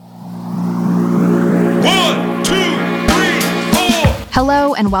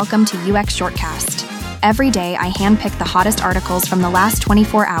and welcome to UX Shortcast. Every day, I handpick the hottest articles from the last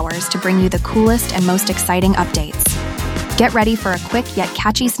 24 hours to bring you the coolest and most exciting updates. Get ready for a quick yet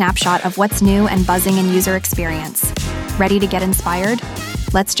catchy snapshot of what's new and buzzing in user experience. Ready to get inspired?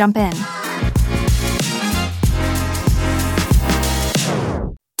 Let's jump in.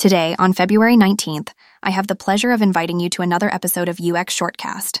 Today, on February 19th, I have the pleasure of inviting you to another episode of UX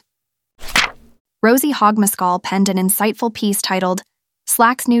Shortcast. Rosie Hogmascall penned an insightful piece titled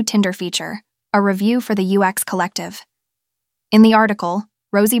Slack's New Tinder Feature, a Review for the UX Collective. In the article,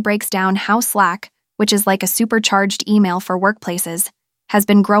 Rosie breaks down how Slack, which is like a supercharged email for workplaces, has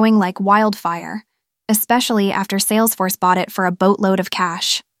been growing like wildfire, especially after Salesforce bought it for a boatload of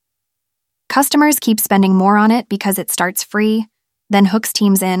cash. Customers keep spending more on it because it starts free, then hooks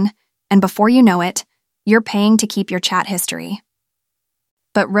teams in, and before you know it, you're paying to keep your chat history.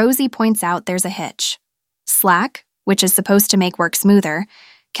 But Rosie points out there's a hitch. Slack, which is supposed to make work smoother,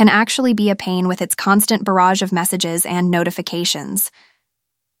 can actually be a pain with its constant barrage of messages and notifications.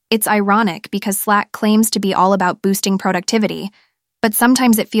 It's ironic because Slack claims to be all about boosting productivity, but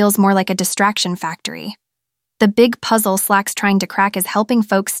sometimes it feels more like a distraction factory. The big puzzle Slack's trying to crack is helping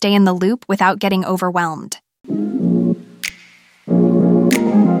folks stay in the loop without getting overwhelmed.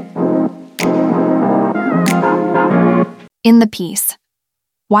 In the piece,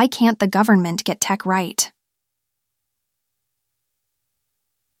 why can't the government get tech right?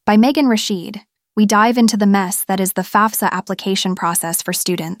 By Megan Rashid, we dive into the mess that is the FAFSA application process for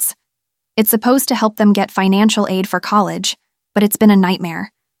students. It's supposed to help them get financial aid for college, but it's been a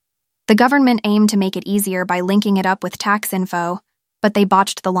nightmare. The government aimed to make it easier by linking it up with tax info, but they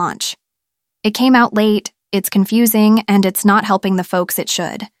botched the launch. It came out late, it's confusing, and it's not helping the folks it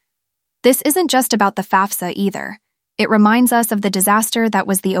should. This isn't just about the FAFSA either. It reminds us of the disaster that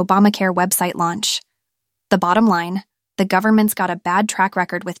was the Obamacare website launch. The bottom line, the government's got a bad track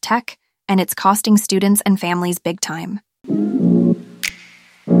record with tech, and it's costing students and families big time.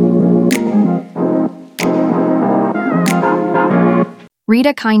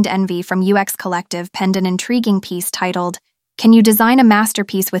 Rita Kind Envy from UX Collective penned an intriguing piece titled, Can You Design a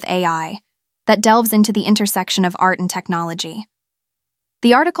Masterpiece with AI? That delves into the intersection of art and technology.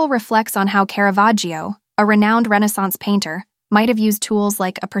 The article reflects on how Caravaggio, a renowned Renaissance painter, might have used tools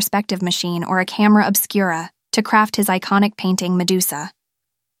like a perspective machine or a camera obscura to craft his iconic painting Medusa,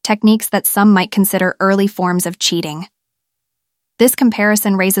 techniques that some might consider early forms of cheating. This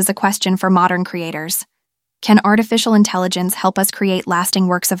comparison raises a question for modern creators. Can artificial intelligence help us create lasting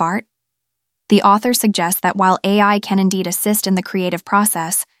works of art? The author suggests that while AI can indeed assist in the creative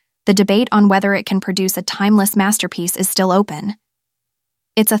process, the debate on whether it can produce a timeless masterpiece is still open.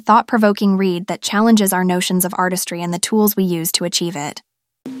 It's a thought-provoking read that challenges our notions of artistry and the tools we use to achieve it.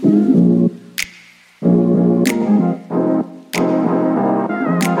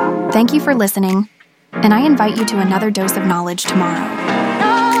 Thank you for listening, and I invite you to another dose of knowledge tomorrow.